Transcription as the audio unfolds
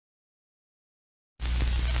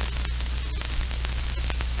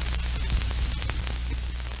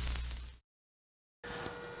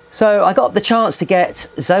So I got the chance to get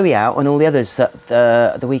Zoe out and all the others at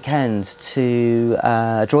the weekend to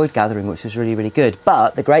droid gathering, which was really, really good.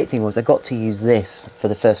 But the great thing was I got to use this for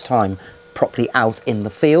the first time properly out in the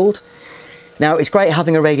field. Now, it's great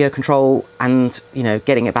having a radio control and, you know,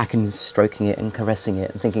 getting it back and stroking it and caressing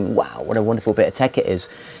it and thinking, wow, what a wonderful bit of tech it is.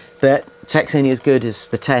 But tech's only as good as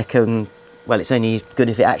the tech, and, well, it's only good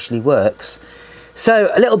if it actually works.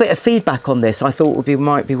 So a little bit of feedback on this I thought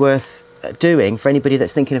might be worth doing for anybody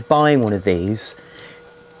that's thinking of buying one of these.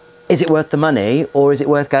 Is it worth the money, or is it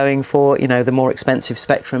worth going for, you know, the more expensive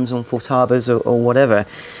Spectrums on Fortabas or whatever?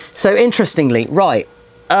 So interestingly, right,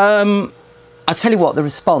 I'll tell you what, the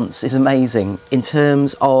response is amazing in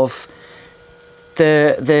terms of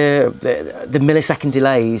the millisecond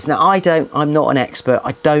delays. Now, I'm not an expert.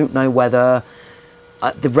 I don't know whether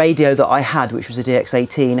the radio that I had, which was a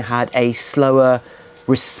DX18, had a slower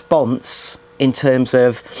response in terms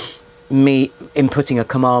of me inputting a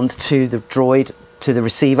command to the droid, to the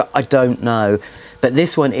receiver. I don't know, but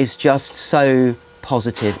this one is just so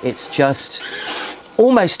positive. It's just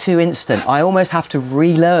almost too instant. I almost have to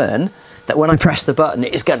relearn that when I press the button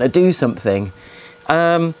it's going to do something.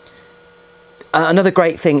 Another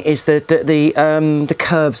great thing is the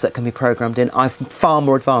curbs that can be programmed in are far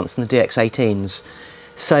more advanced than the DX18s.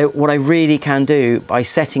 So what I really can do by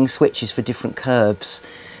setting switches for different curbs,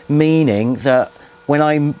 meaning that when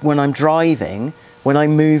I'm driving, when I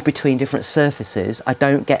move between different surfaces, I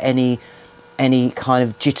don't get any kind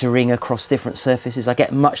of jittering across different surfaces. I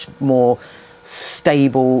get much more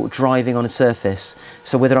stable driving on a surface.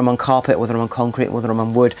 So whether I'm on carpet, whether I'm on concrete, whether I'm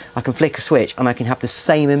on wood, I can flick a switch and I can have the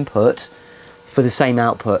same input for the same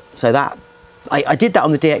output. So that I did that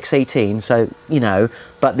on the DX18, so, you know,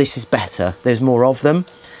 but this is better. There's more of them.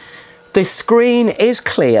 The screen is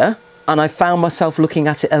clear, and I found myself looking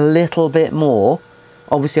at it a little bit more.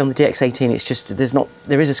 Obviously on the DX18 it's just,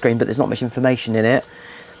 there is a screen, but there's not much information in it.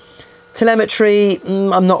 Telemetry,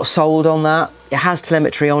 I'm not sold on that. It has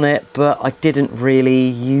telemetry on it, but I didn't really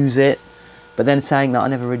use it. But then saying that, I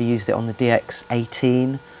never really used it on the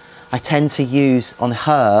DX18. I tend to use, on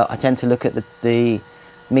her, I tend to look at the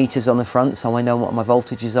meters on the front, so I know what my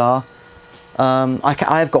voltages are.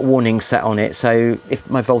 I've got warnings set on it, so if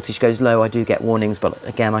my voltage goes low I do get warnings, but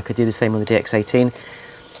again I could do the same on the DX18. In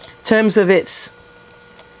terms of it's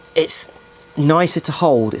nicer to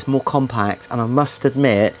hold, it's more compact, and I must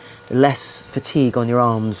admit less fatigue on your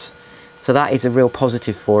arms, so that is a real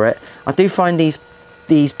positive for it. I do find these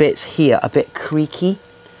bits here a bit creaky.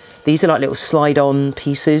 These are like little slide-on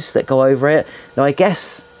pieces that go over it. Now I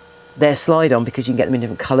guess they're slide-on because you can get them in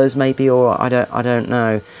different colours maybe, or I don't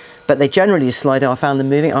know, but they generally just slide on. I found them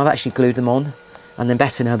moving. I've actually glued them on, and then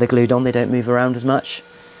better now they're glued on, they don't move around as much.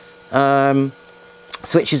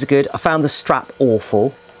 Switches are good. I found the strap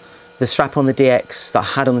awful. The strap on the DX that I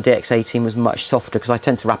had on the DX18 was much softer because I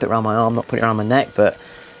tend to wrap it around my arm, not put it around my neck, but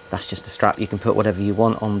that's just a strap. You can put whatever you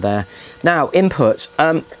want on there. Now, input.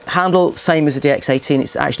 Handle, same as the DX18.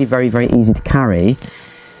 It's actually very, very easy to carry.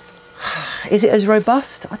 Is it as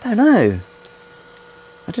robust? I don't know.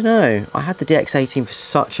 I don't know. I had the DX18 for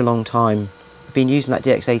such a long time. I've been using that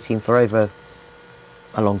DX18 for over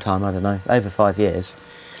a long time, I don't know, over 5 years.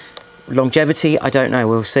 Longevity, I don't know,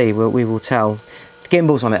 we'll see, we will tell. The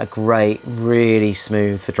gimbals on it are great, really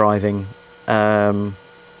smooth for driving. And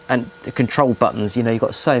the control buttons, you know, you've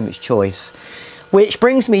got so much choice. Which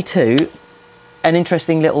brings me to an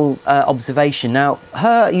interesting little observation. Now,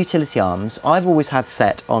 her utility arms, I've always had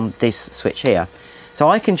set on this switch here. So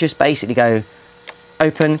I can just basically go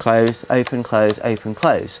open, close, open, close, open,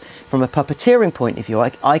 close. From a puppeteering point of view,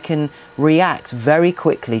 I can react very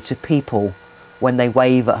quickly to people when they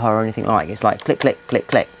wave at her or anything like that. It's like click, click, click,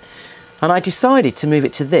 click. And I decided to move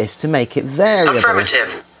it to this to make it variable.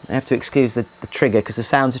 Affirmative. I have to excuse the trigger because the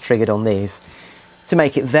sounds are triggered on these. To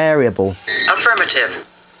make it variable. Affirmative.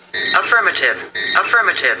 Affirmative.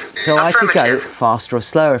 Affirmative. So I could go faster or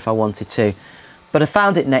slower if I wanted to. But I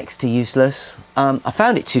found it next to useless. I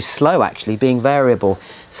found it too slow, actually, being variable.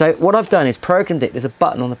 So what I've done is programmed it. There's a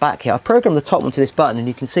button on the back here. I've programmed the top one to this button, and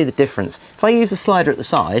you can see the difference. If I use the slider at the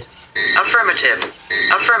side... Affirmative.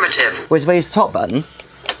 Affirmative. Whereas if I use the top button...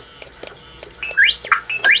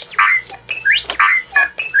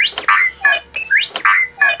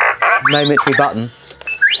 momentary button.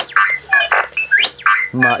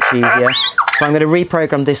 Much easier. So I'm going to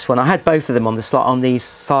reprogram this one. I had both of them on these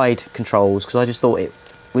side controls because I just thought it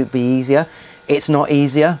would be easier. It's not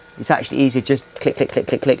easier. It's actually easier just click, click, click,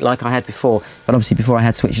 click, click like I had before. But obviously before I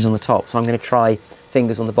had switches on the top. So I'm going to try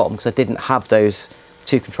fingers on the bottom because I didn't have those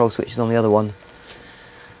two control switches on the other one.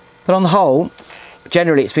 But on the whole,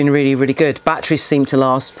 generally it's been really, really good. Batteries seem to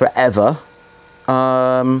last forever.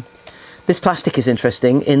 This plastic is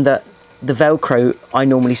interesting in that the Velcro I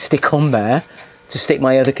normally stick on there to stick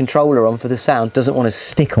my other controller on for the sound doesn't want to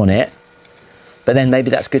stick on it. But then maybe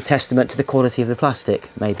that's good testament to the quality of the plastic,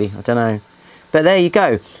 maybe, I don't know. But there you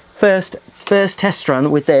go. First test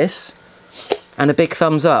run with this, and a big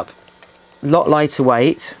thumbs up. A lot lighter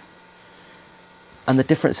weight, and the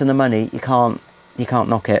difference in the money, you can't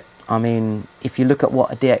knock it. I mean, if you look at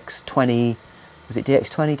what a DX20, was it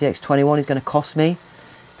DX20, DX21 is going to cost me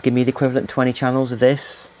to give me the equivalent 20 channels of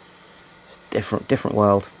this, it's different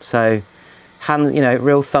world. So,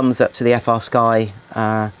 real thumbs up to the FRSKY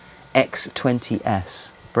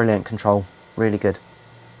X20S. Brilliant control, really good.